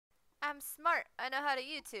I'm smart. I know how to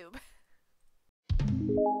YouTube.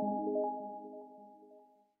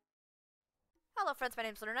 Hello friends, my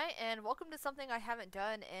name's Lunernight, and welcome to something I haven't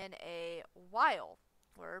done in a while.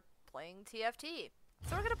 We're playing TFT.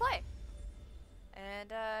 So we're gonna play. And,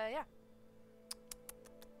 yeah.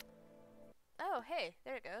 Oh, hey,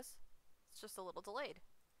 there it goes. It's just a little delayed.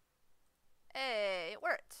 Hey, it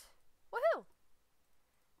worked. Woohoo!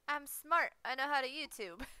 I'm smart. I know how to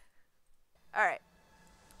YouTube. Alright.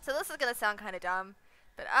 So this is gonna sound kinda dumb,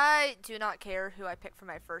 but I do not care who I pick for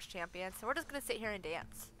my first champion, so we're just gonna sit here and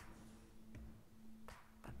dance.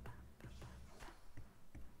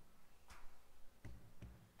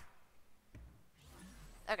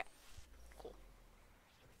 Okay, cool.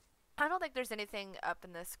 I don't think there's anything up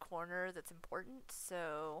in this corner that's important,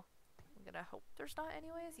 so I'm gonna hope there's not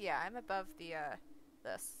anyways. Yeah, I'm above the,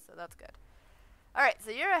 this, so that's good. Alright, so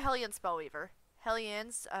you're a Hellion Spellweaver.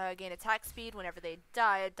 Hellions gain attack speed whenever they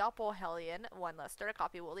die. A Doppel Hellion, one less starter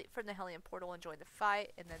copy, will leap from the Hellion portal and join the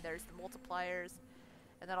fight. And then there's the multipliers.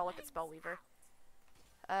 And then I'll look at Spellweaver.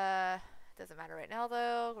 Doesn't matter right now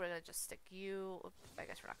though. We're gonna just stick you. I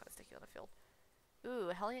guess we're not gonna stick you on the field. Ooh,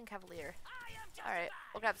 Hellion Cavalier. Alright,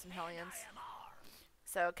 we'll grab some Hellions.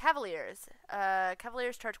 So, Cavaliers.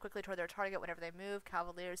 Cavaliers charge quickly toward their target whenever they move.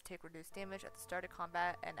 Cavaliers take reduced damage at the start of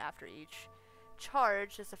combat and after each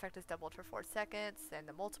charge. This effect is doubled for 4 seconds. And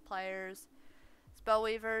the multipliers.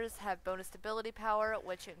 Spellweavers have bonus ability power,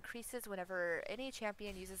 which increases whenever any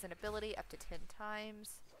champion uses an ability up to 10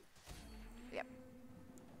 times. Yep.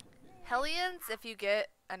 Hellions, if you get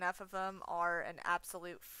enough of them, are an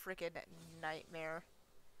absolute freaking nightmare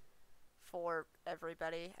for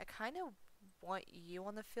everybody. I kind of want you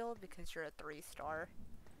on the field because you're a 3-star.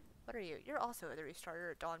 What are you? You're also a 3-star.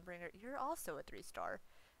 You're a Dawnbringer. You're also a 3-star.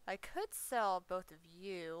 I could sell both of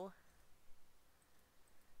you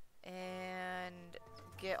and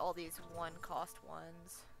get all these one-cost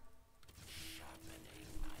ones.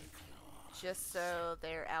 Just so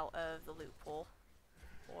they're out of the loot pool.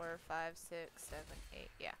 4, 5, 6, 7, 8.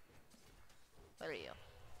 Yeah. What are you?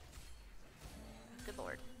 Good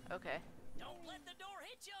lord. Okay. Don't let the door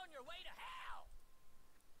hit you on your way to hell.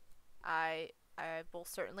 I will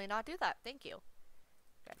certainly not do that. Thank you.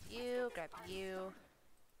 Grab you, grab you.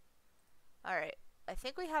 Alright. I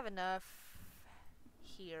think we have enough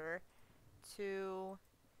here. 2,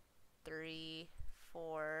 3,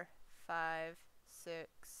 4, 5, 6,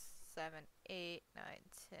 7, 8, 9,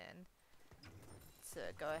 10. To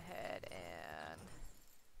go ahead and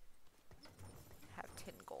have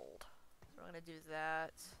 10 gold. So we're gonna do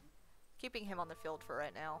that. Keeping him on the field for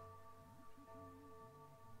right now.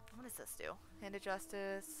 What does this do? Hand of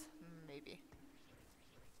Justice? Maybe.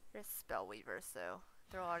 There's Spellweaver, so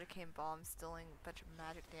throw Arcane Bombs, dealing a bunch of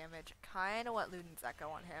magic damage. Kinda want Luden's Echo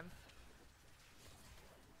on him.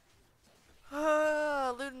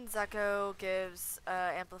 Luden's Echo gives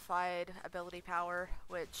amplified ability power,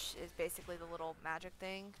 which is basically the little magic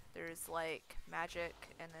thing. There's like magic,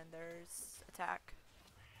 and then there's attack.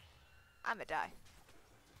 I'ma die.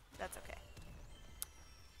 That's okay.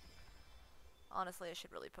 Honestly, I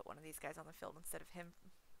should really put one of these guys on the field instead of him,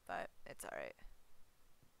 but it's alright.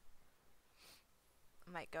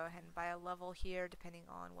 I might go ahead and buy a level here, depending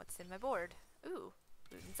on what's in my board. Ooh,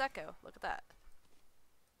 Luden's Echo. Look at that.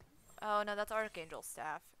 Oh no, that's Archangel's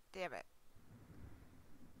staff. Damn it.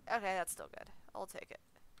 Okay, that's still good. I'll take it.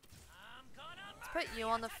 Let's put you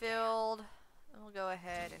on the field. And we'll go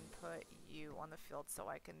ahead and put you on the field so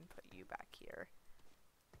I can put you back here.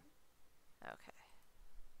 Okay.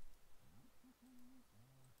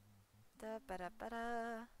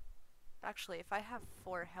 Da-ba-da-ba-da. Actually, if I have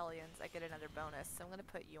 4 Hellions, I get another bonus. So I'm going to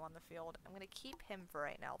put you on the field. I'm going to keep him for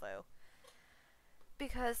right now, though.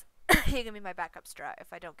 Because he can be my backup strat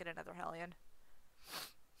if I don't get another Hellion.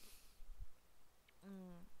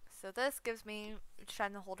 So this gives me each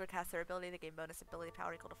time the holder casts their ability, they gain bonus ability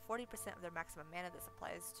power equal to 40% of their maximum mana. This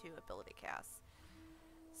applies to ability casts.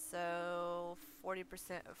 So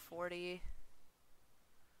 40% of 40.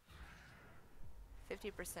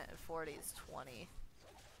 50% of 40 is 20.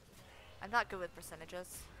 I'm not good with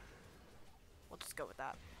percentages. We'll just go with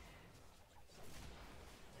that.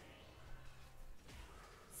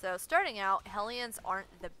 So starting out, Hellions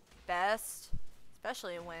aren't the best,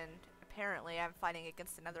 especially when apparently I'm fighting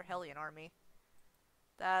against another Hellion army.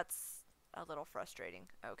 That's a little frustrating.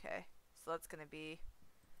 Okay, so that's gonna be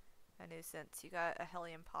a nuisance. You got a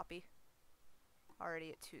Hellion Poppy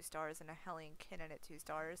already at 2 stars and a Hellion Kinnan at 2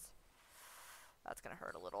 stars. That's gonna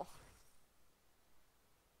hurt a little.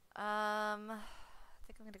 I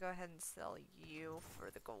think I'm gonna go ahead and sell you for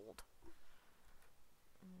the gold.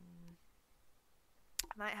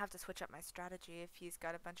 I might have to switch up my strategy if he's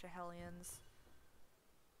got a bunch of Hellions.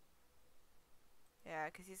 Yeah,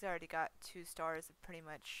 because he's already got 2 stars of pretty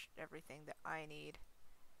much everything that I need.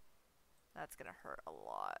 That's gonna hurt a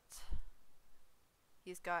lot.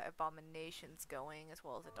 He's got Abominations going as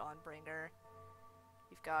well as a Dawnbringer.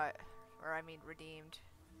 You've got, or I mean Redeemed.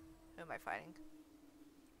 Who am I fighting?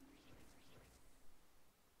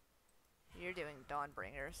 You're doing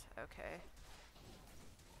Dawnbringers. Okay.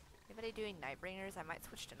 Anybody doing Nightbringers? I might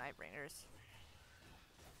switch to Nightbringers.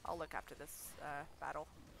 I'll look after this battle.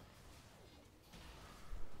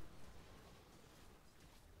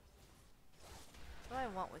 What do I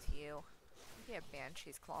want with you? Maybe a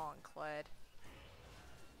Banshee's Claw and Cled.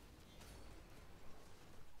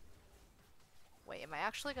 Wait, am I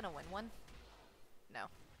actually gonna win one? No.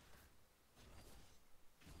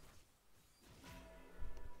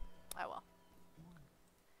 Oh well.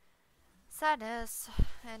 Sadness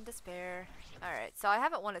and despair. Alright, so I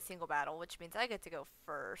haven't won a single battle, which means I get to go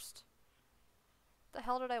first. What the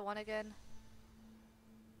hell did I win again?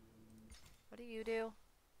 What do you do?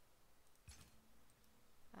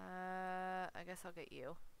 I guess I'll get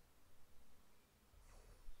you.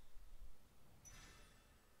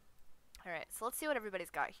 Alright, so let's see what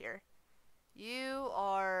everybody's got here. You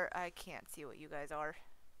are... I can't see what you guys are.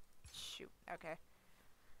 Shoot, okay.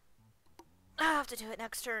 I'll have to do it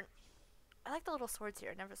next turn. I like the little swords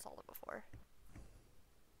here. I never saw them before.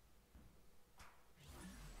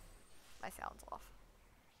 My sound's off.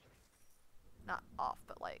 Not off,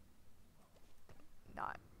 but like...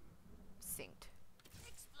 not synced.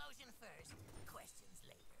 Explosion first, questions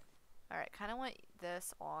later. Alright, kind of want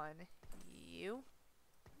this on you.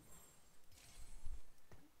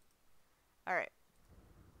 Alright.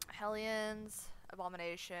 Hellions,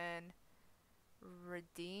 Abomination,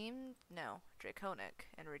 Redeemed? No, Draconic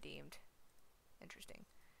and Redeemed. Interesting.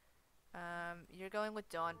 You're going with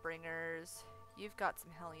Dawnbringers. You've got some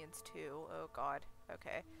Hellions too. Oh god.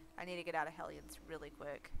 Okay. I need to get out of Hellions really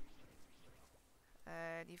quick.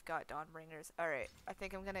 And you've got Dawnbringers. Alright. I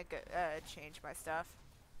think I'm gonna go, change my stuff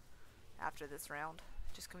after this round.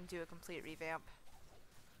 Just gonna do a complete revamp.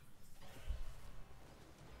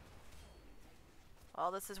 Well,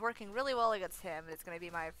 this is working really well against him, and it's going to be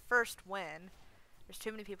my first win. There's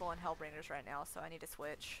too many people in Hellbringers right now, so I need to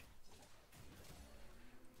switch.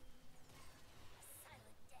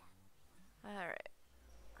 Alright.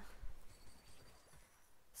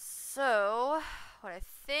 So, what I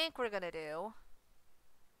think we're going to do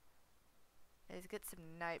is get some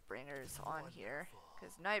Nightbringers on here,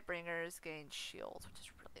 because Nightbringers gain shields, which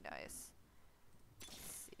is really nice.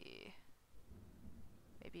 Let's see.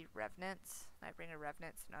 Maybe Revenants. Nightbringer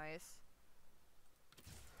Revenant's nice.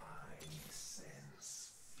 I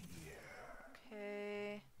sense fear.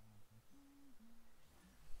 Okay.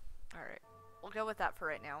 Alright. We'll go with that for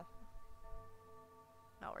right now.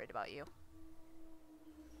 Not worried about you.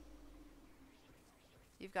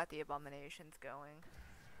 You've got the Abominations going.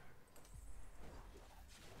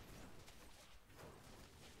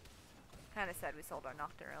 Kinda sad we sold our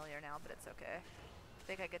Nocturne earlier now, but it's okay. I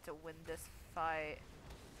think I get to win this fight.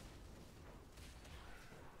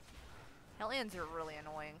 Hellions are really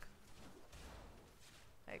annoying.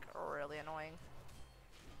 Like, really annoying.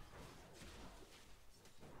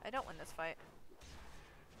 I don't win this fight.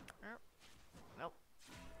 Nope.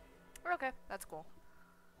 We're okay. That's cool.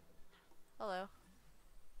 Hello.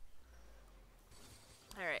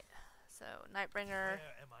 Alright. So, Nightbringer,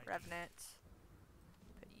 Revenant.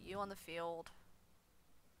 Put you on the field.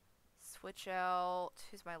 Switch out...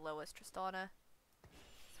 Who's my lowest? Tristana?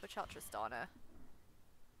 Switch out Tristana.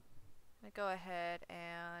 I'm gonna go ahead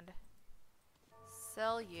and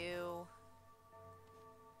sell you.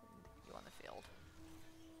 You on the field.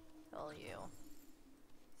 Sell you.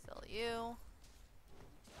 Sell you.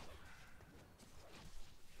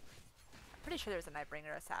 I'm pretty sure there's a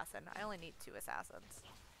Nightbringer assassin. I only need 2 assassins.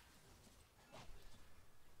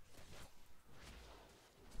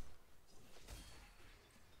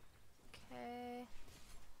 Okay.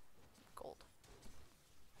 Gold.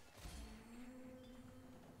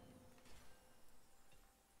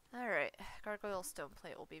 Alright, Gargoyle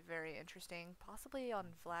Stoneplate will be very interesting. Possibly on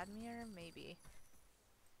Vladimir? Maybe.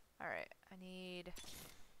 Alright, I need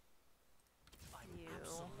you.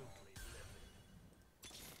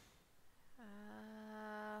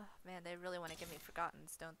 Man, they really want to give me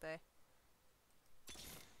Forgottens, don't they?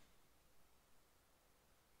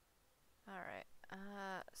 Alright,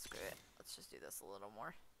 screw it. Let's just do this a little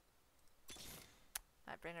more.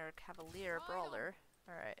 Nightbringer Cavalier Brawler.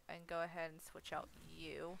 Alright, I can go ahead and switch out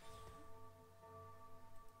you.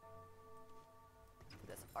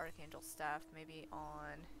 This Archangel Staff maybe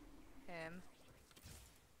on him.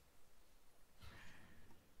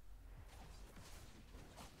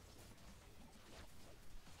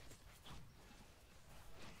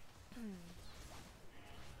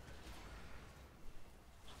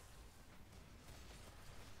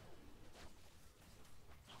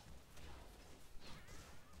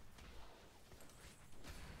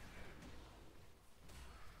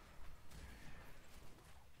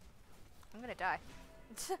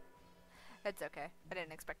 It's okay. I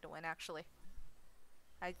didn't expect to win, actually.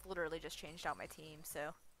 I literally just changed out my team,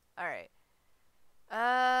 so... Alright.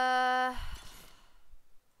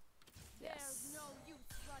 Yes.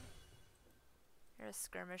 You're a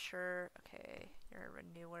skirmisher. Okay. You're a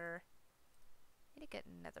renewer. Need to get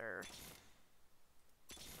another...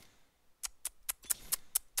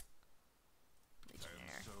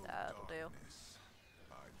 Legionnaire. That'll do.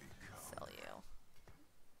 Sell you.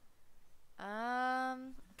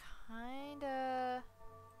 Kinda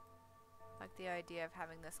like the idea of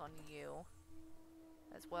having this on you,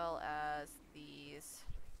 as well as these.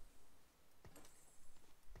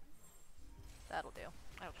 That'll do.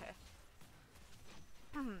 Okay.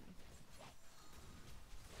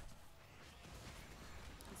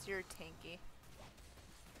 Because you're tanky.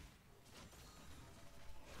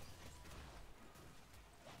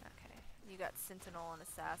 Okay. You got Sentinel and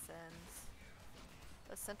Assassins.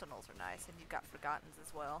 The Sentinels are nice, and you've got Forgottens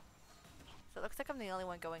as well. So it looks like I'm the only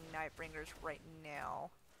one going Nightbringers right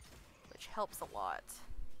now, which helps a lot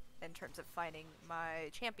in terms of finding my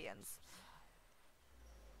champions.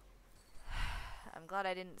 I'm glad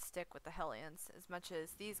I didn't stick with the Hellions. As much as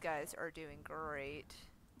these guys are doing great,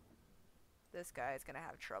 this guy is going to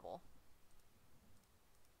have trouble.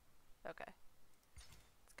 Okay. Let's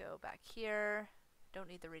go back here. Don't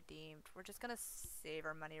need the redeemed. We're just going to save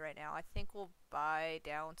our money right now. I think we'll buy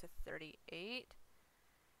down to 38.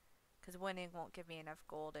 Because winning won't give me enough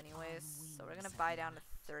gold anyways. So we're going to buy down to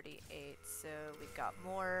 38. So we've got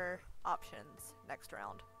more options next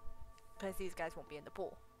round. Because these guys won't be in the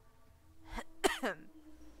pool. And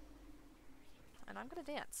I'm going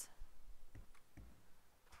to dance.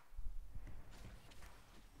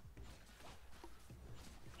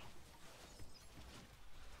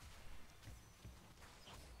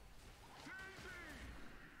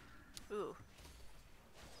 Ooh.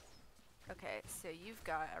 Okay, so you've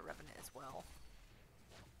got a Revenant as well.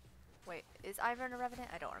 Wait, is Ivern a Revenant?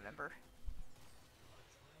 I don't remember.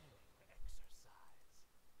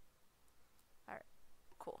 Alright,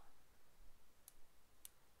 cool.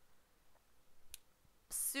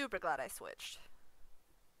 Super glad I switched.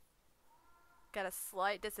 Got a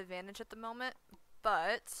slight disadvantage at the moment,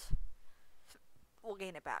 but we'll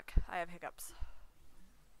gain it back. I have hiccups.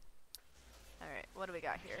 Alright, what do we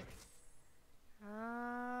got here?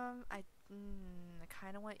 I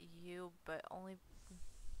kind of want you, but only...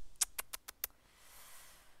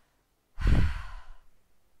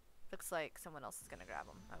 Looks like someone else is gonna grab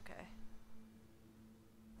them. Okay.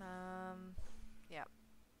 Yeah.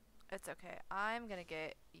 It's okay. I'm gonna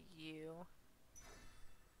get you.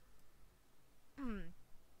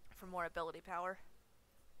 For more ability power.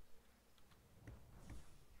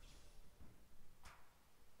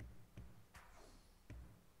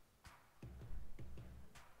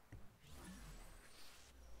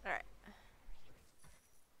 Alright.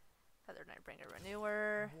 Feather Nightbringer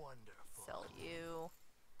Renewer. Wonderful. Sell you.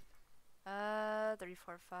 3,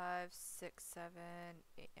 4, 5, 6, 7,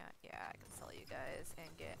 8. Yeah, I can sell you guys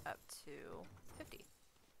and get up to 50.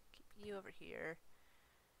 Keep you over here.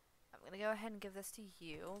 I'm gonna go ahead and give this to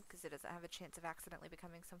you because it doesn't have a chance of accidentally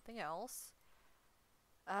becoming something else.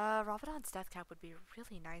 Rabadon's Death Cap would be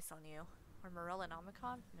really nice on you. Or Morel and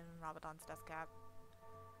Omicron? And Rabadon's Death Cap.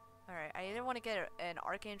 Alright, I either want to get an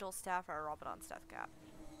Archangel Staff or a Rabadon's Death Cap.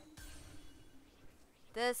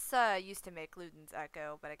 This used to make Luden's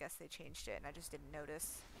Echo, but I guess they changed it and I just didn't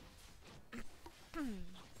notice.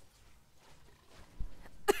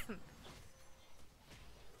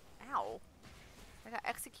 Ow. I got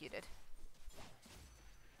executed.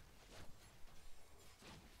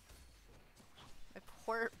 My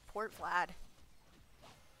poor Vlad.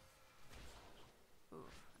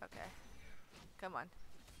 Ooh, okay. Come on.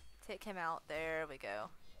 Take him out. There we go.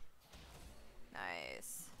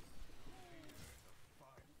 Nice.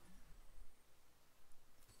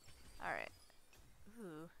 Alright.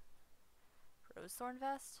 Ooh. Rosethorn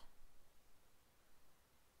Vest?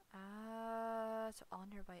 To all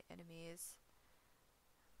nearby enemies.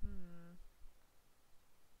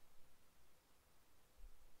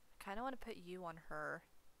 I kinda wanna put you on her.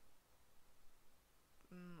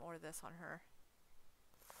 Or this on her.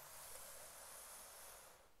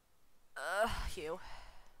 You.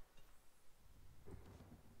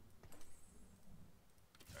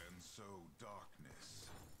 And so darkness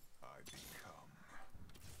I become.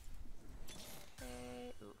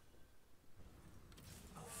 Okay. Ooh.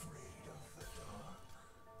 Afraid of the dark.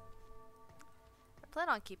 I plan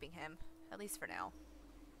on keeping him, at least for now.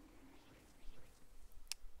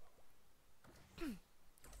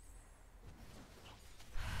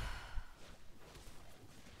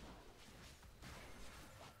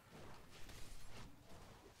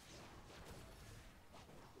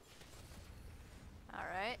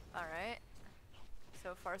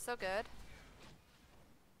 So far, so good.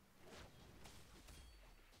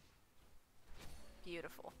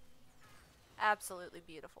 Beautiful. Absolutely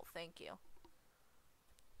beautiful. Thank you.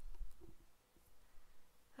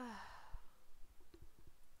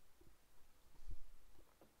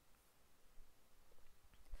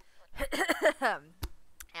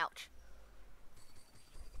 Ouch.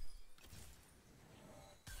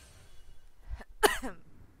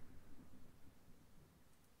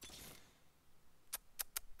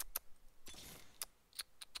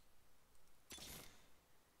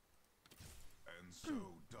 And so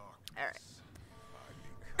darkness Alright.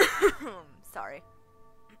 I become. Sorry.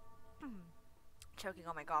 Choking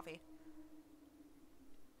on my coffee.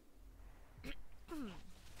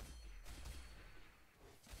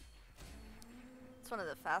 It's one of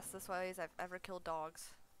the fastest ways I've ever killed dogs.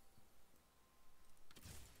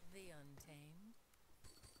 The Untamed.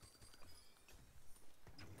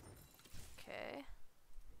 Okay.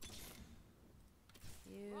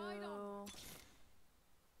 You. Right on.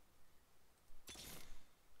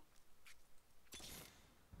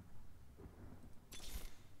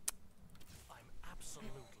 I'm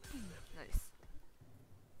absolutely livid. Nice.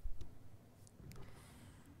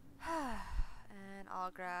 And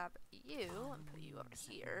I'll grab you and put you over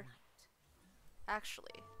here.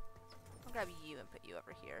 Actually, I'll grab you and put you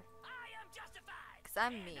over here. I am justified. Because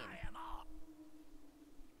I'm mean. I am all.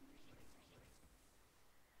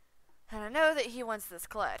 And I know that he wants this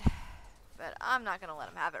Clud. But I'm not going to let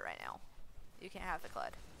him have it right now. You can't have the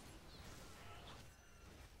Clud.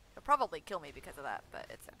 He'll probably kill me because of that, but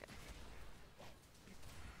it's okay.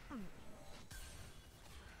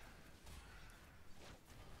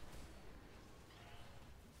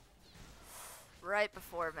 Right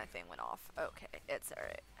before my thing went off. Okay, it's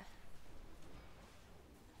alright.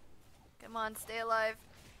 Come on, stay alive.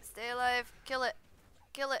 Stay alive. Kill it.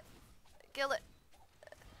 Kill it. Kill it.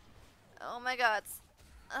 Oh my god.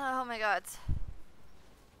 Oh my god.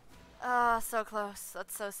 Ah, so close.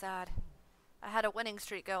 That's so sad. I had a winning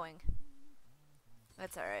streak going.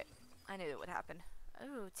 That's alright. I knew it would happen.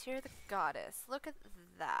 Ooh, Tear the Goddess. Look at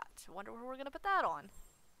that. Wonder where we're gonna put that on.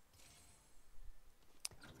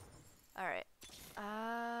 Alright. Where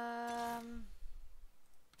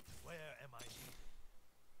am I needed?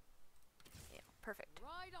 Yeah, perfect.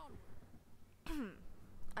 Right on.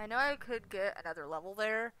 I know I could get another level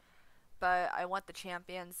there, but I want the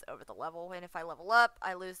champions over the level, and if I level up,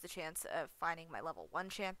 I lose the chance of finding my level 1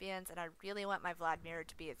 champions, and I really want my Vladimir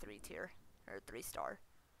to be a 3 tier, or 3 star.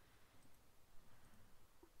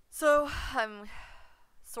 So, I'm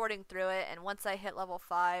sorting through it, and once I hit level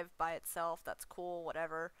 5 by itself, that's cool,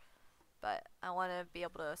 whatever, but I want to be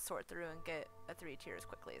able to sort through and get a 3 tier as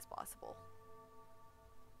quickly as possible.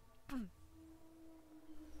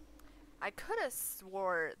 I could have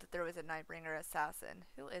swore that there was a Nightbringer assassin.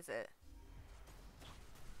 Who is it?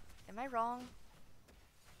 Am I wrong?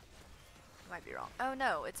 I might be wrong. Oh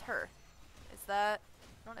no, it's her. Is that...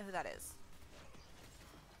 I don't know who that is.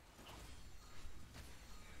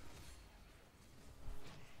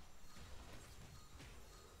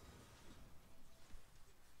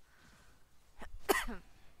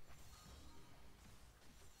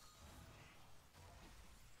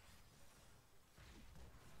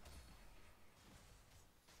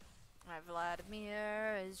 My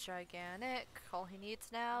Vladimir is gigantic. All he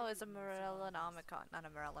needs now is a Morellonomicon. Not a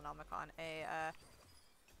Morellonomicon. The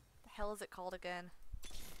hell is it called again?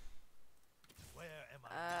 Where am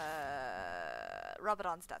I?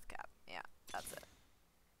 Rabadon's Death Cap. Yeah, that's it.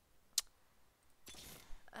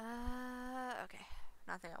 Okay.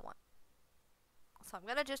 Nothing I want. So I'm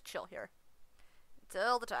gonna just chill here.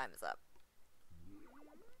 Until the time is up.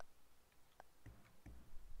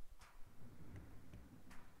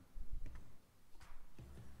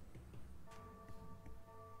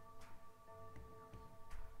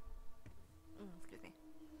 Excuse me.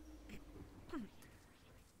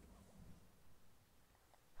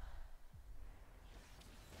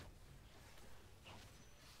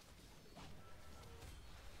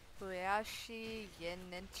 Huyashi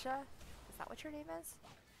Yenincha? Is that what your name is?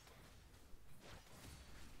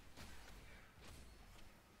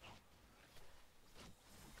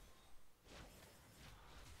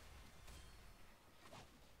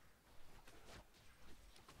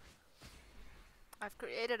 I've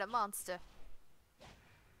created a monster.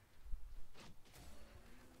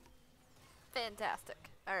 Fantastic.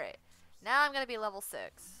 Alright. Now I'm gonna be level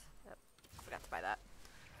 6. Yep, forgot to buy that.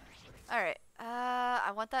 Alright.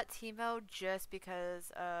 I want that Teemo just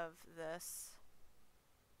because of this.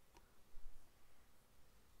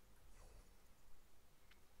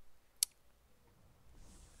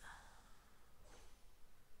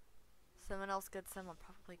 someone else gets them, I'll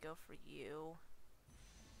probably go for you.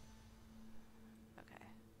 Okay.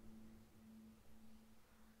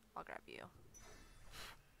 I'll grab you.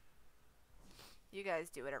 You guys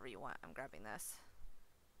do whatever you want. I'm grabbing this.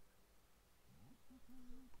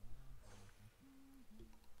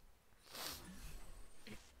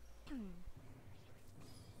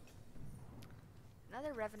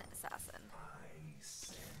 Another Revenant Assassin.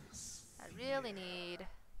 I really need...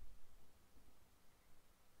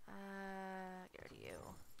 get rid of you.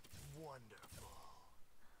 Wonderful.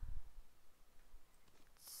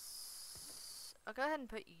 I'll go ahead and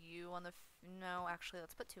put you on the... no, actually,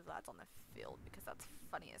 let's put 2 Vlads on the field, because that's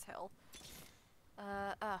funny as hell.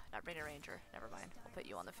 Not bring a ranger. Never mind. I'll put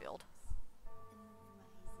you on the field.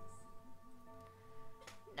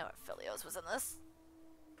 No, Philios was in this.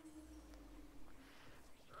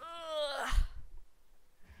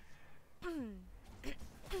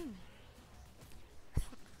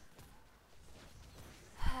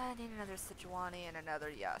 I need another Sejuani and another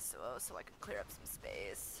Yasuo so I can clear up some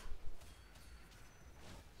space.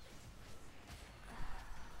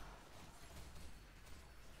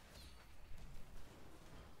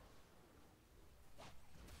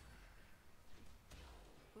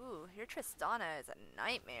 Ooh, your Tristana is a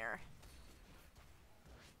nightmare.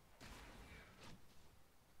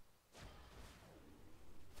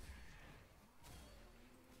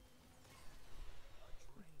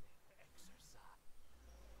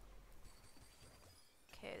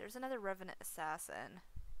 Okay, there's another Revenant Assassin.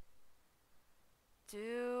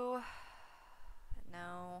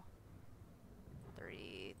 No.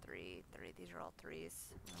 3, 3, 3. These are all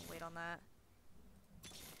 3s. I'm gonna wait on that.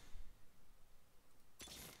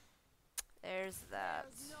 There's that.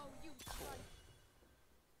 Cool.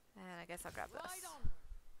 And I guess I'll grab this.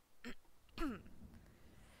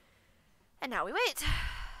 And now we wait.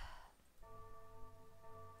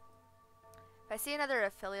 If I see another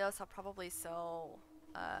Aphelios, I'll probably sell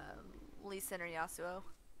Lee Sin or Yasuo.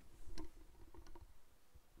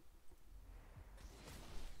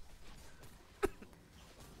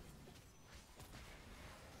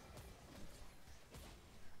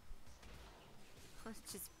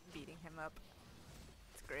 Just beating him up.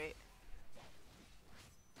 It's great.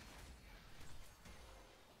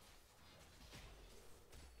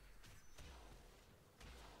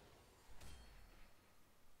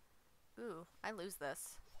 Ooh, I lose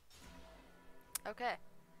this. Okay.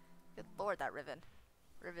 Good lord, that Riven.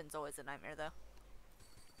 Riven's always a nightmare, though.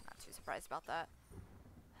 Not too surprised about that.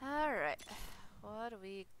 Alright. What do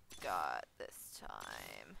we got this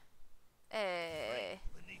time? Hey.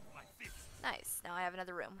 Nice. Now I have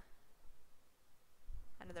another room.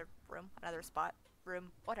 Another room. Another spot.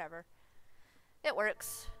 Room. Whatever. It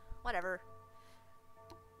works. Whatever.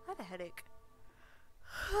 I have a headache.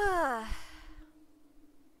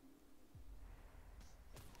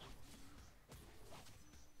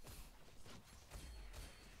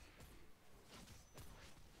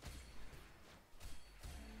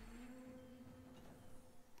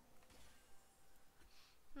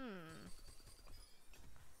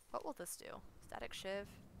 What will this do? Static Shiv?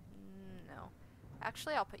 No.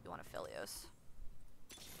 Actually, I'll put you on Aphelios.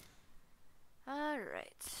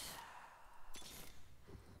 Alright.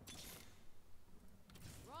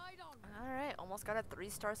 Alright, almost got a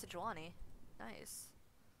 3-star Sejuani. Nice.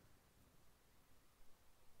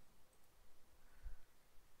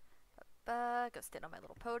 Go stand on my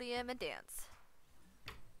little podium and dance.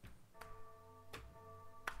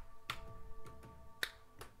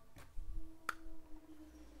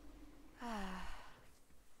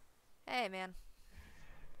 Hey, man.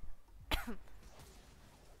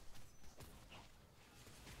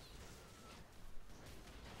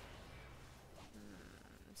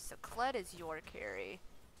 So Kled is your carry,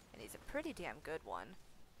 and he's a pretty damn good one.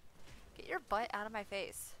 Get your butt out of my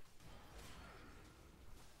face.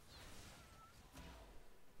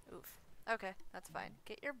 Oof. Okay, that's fine.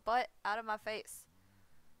 Get your butt out of my face.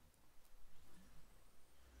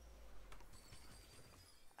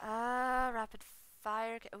 Rapid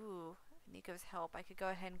fire. Ooh, Nico's help. I could go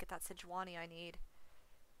ahead and get that Sejuani I need.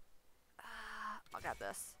 I'll grab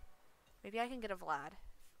this. Maybe I can get a Vlad.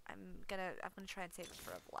 I'm gonna try and save it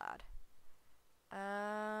for a Vlad.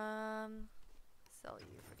 Sell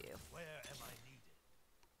you for you. Where am I needed?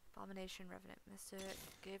 Abomination, Revenant, Mystic.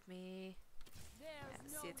 Give me. Yeah,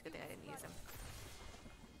 see, it's a good thing I didn't use him.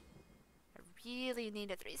 I really need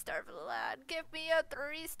a 3-star Vlad. Give me a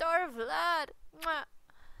 3-star Vlad. Mwah.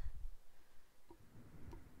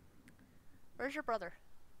 Where's your brother?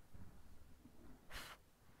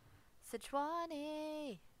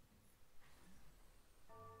 Sejuani.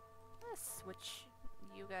 Let's switch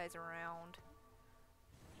you guys around.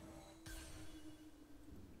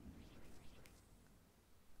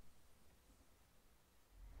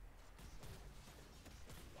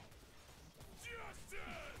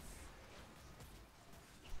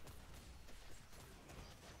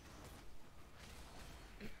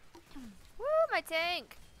 my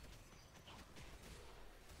tank!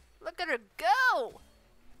 Look at her go!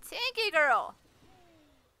 Tanky girl!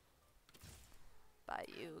 Bye,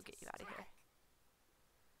 you. Get you out of here.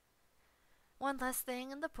 One less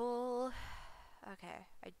thing in the pool. Okay,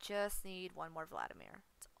 I just need one more Vladimir.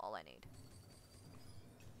 That's all I need.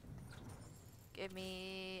 Give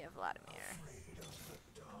me a Vladimir.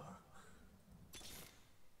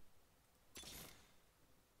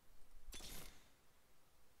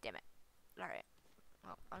 Damn it. Alright.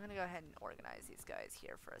 Well, I'm gonna go ahead and organize these guys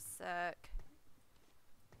here for a sec.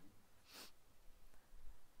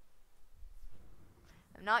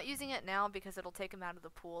 I'm not using it now because it'll take him out of the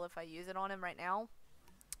pool if I use it on him right now.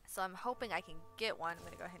 So I'm hoping I can get one. I'm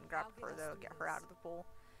gonna go ahead and grab her though, get her out of the pool.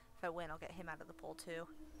 If I win, I'll get him out of the pool too.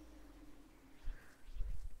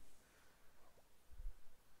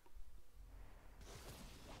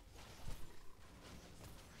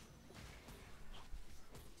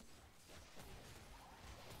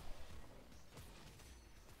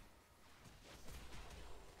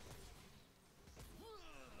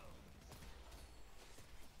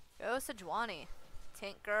 Go Sejuani.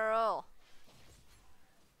 Tank girl.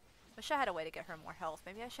 Wish I had a way to get her more health.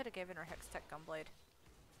 Maybe I should have given her Hextech Gunblade.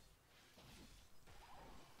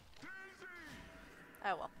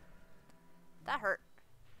 Oh well. That hurt.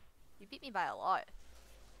 You beat me by a lot.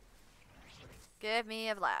 Give me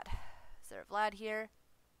a Vlad. Is there a Vlad here?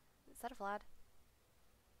 Is that a Vlad?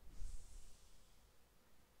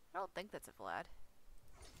 I don't think that's a Vlad.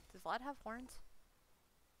 Does Vlad have horns?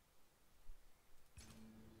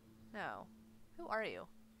 No. Who are you?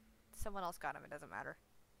 Someone else got him, it doesn't matter.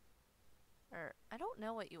 Or, I don't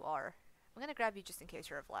know what you are. I'm gonna grab you just in case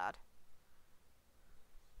you're a Vlad.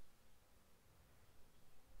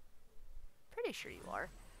 Pretty sure you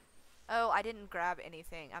are. Oh, I didn't grab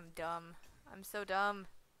anything. I'm dumb. I'm so dumb.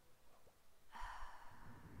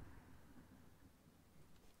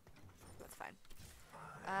 That's fine.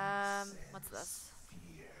 What's this?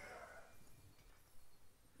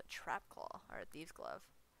 A trap claw, or a thieves glove.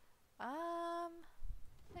 I'm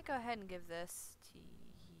gonna go ahead and give this to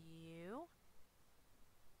you.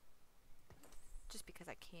 Just because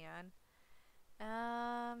I can.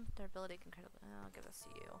 Their ability can I'll give this to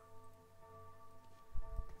you.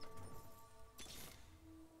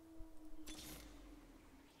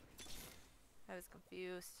 I was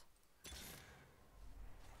confused.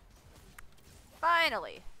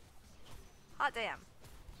 Finally! Hot damn.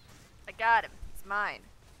 I got him. It's mine.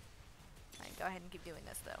 Alright, go ahead and keep doing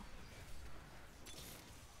this though.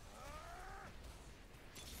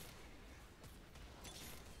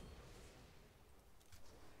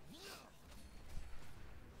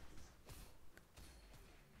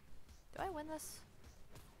 Do I win this?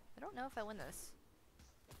 I don't know if I win this.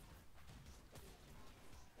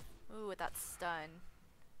 Ooh, with that stun.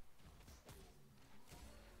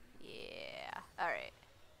 Yeah. Alright.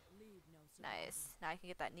 Nice. Now I can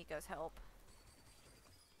get that Nico's help.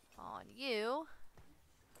 On you.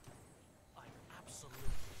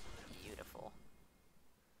 Beautiful.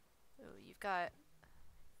 Ooh, you've got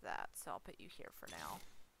that, so I'll put you here for now.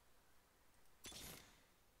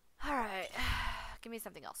 Alright. Give me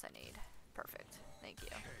something else I need. Perfect. Thank you.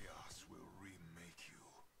 Chaos will remake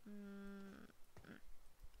you.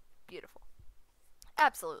 Beautiful.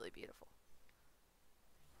 Absolutely beautiful.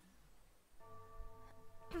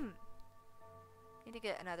 Need to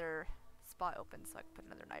get another spot open so I can put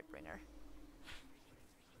another Nightbringer.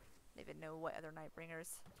 Don't even know what other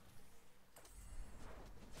Nightbringers.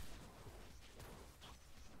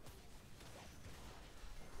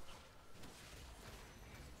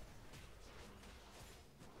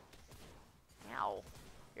 Ow.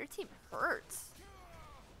 Your team hurts.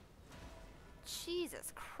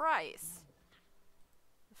 Jesus Christ.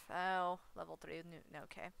 Oh, level 3. No,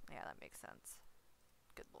 okay. Yeah, that makes sense.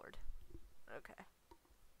 Good lord. Okay.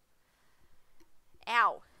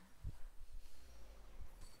 Ow.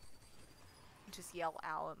 Just yell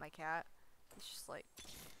ow at my cat. It's just like...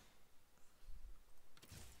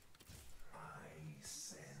 I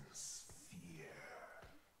sense fear.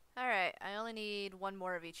 Alright, I only need one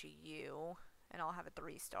more of each of you, and I'll have a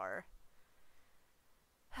 3-star.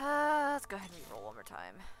 Let's go ahead and reroll one more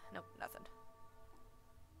time. Nope, nothing.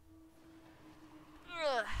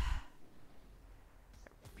 Ugh.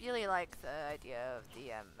 I really like the idea of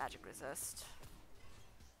the magic resist.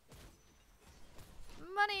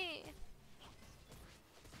 Money!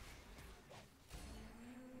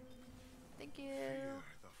 Thank you.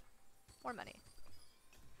 More money.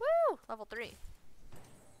 Woo! Level 3.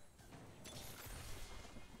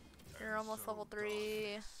 You're almost level 3. I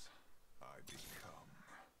become.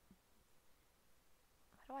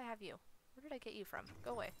 Why do I have you? Where did I get you from?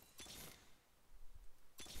 Go away.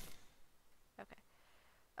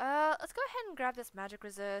 can grab this magic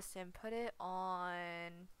resist and put it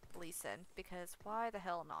on Lee Sin, because why the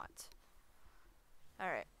hell not?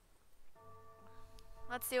 Alright.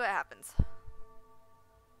 Let's see what happens.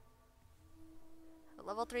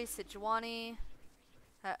 Level 3 Sejuani.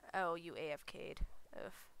 Oh, you AFK'd.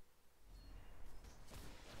 Oof.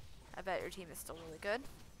 I bet your team is still really good.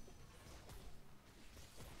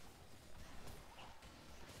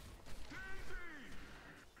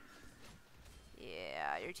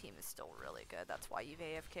 Yeah, your team is still really good. That's why you've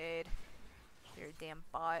AFK'd. You're a damn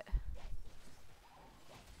bot.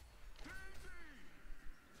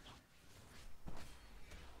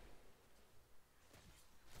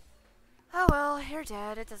 Oh well, you're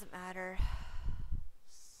dead. It doesn't matter.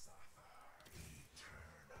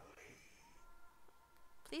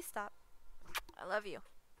 Please stop. I love you.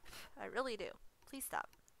 I really do. Please stop.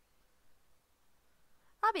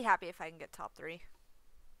 I'll be happy if I can get top 3.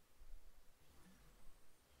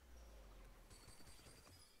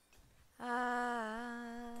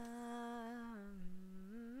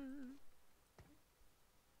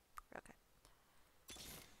 Okay.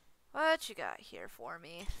 What you got here for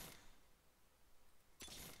me?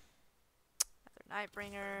 Another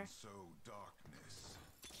Nightbringer. And so darkness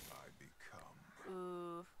I become.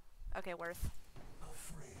 Ooh. Okay, worth.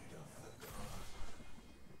 Afraid of the dark.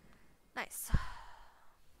 Nice.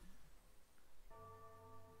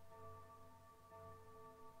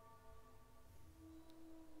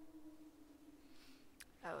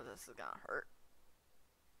 Oh, this is gonna hurt.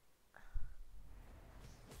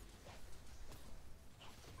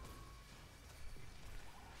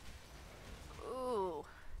 Ooh.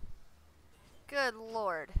 Good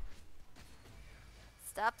lord.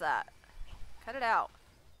 Stop that. Cut it out.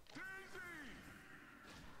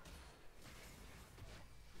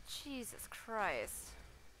 Jesus Christ.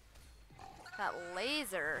 That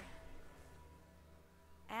laser.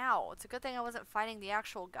 Ow. It's a good thing I wasn't fighting the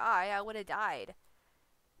actual guy. I would have died.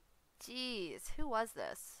 Jeez. Who was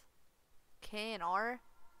this? K and R?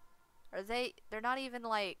 Are they... They're not even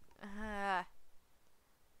like...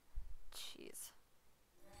 Jeez.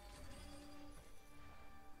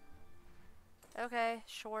 Okay.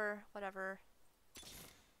 Sure. Whatever.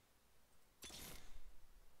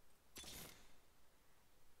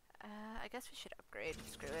 I guess we should upgrade.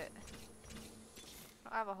 Screw it. I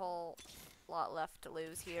don't have a whole lot left to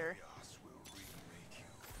lose here. Chaos will remake you.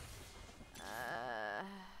 As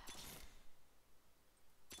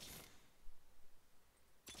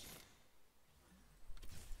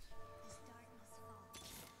darkness falls,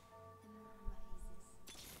 the moon rises.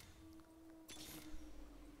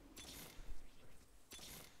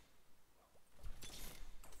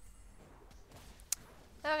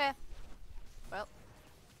 Okay. Well.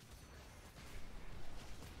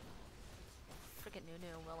 Freaking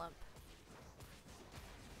Nunu Willump.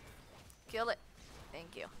 Kill it.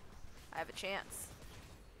 Thank you. I have a chance.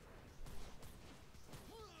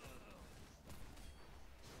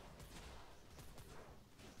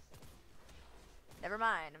 Never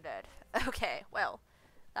mind, I'm dead. Okay, well,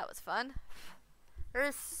 that was fun. There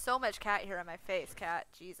is so much cat hair on my face, cat.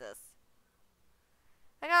 Jesus.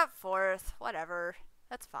 I got 4th. Whatever.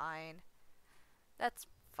 That's fine. That's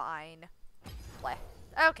fine. Bleh.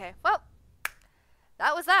 Okay, well,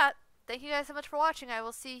 that was that. Thank you guys so much for watching. I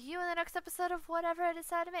will see you in the next episode of whatever I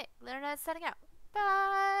decide to make. Lunernight setting out.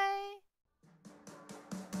 Bye!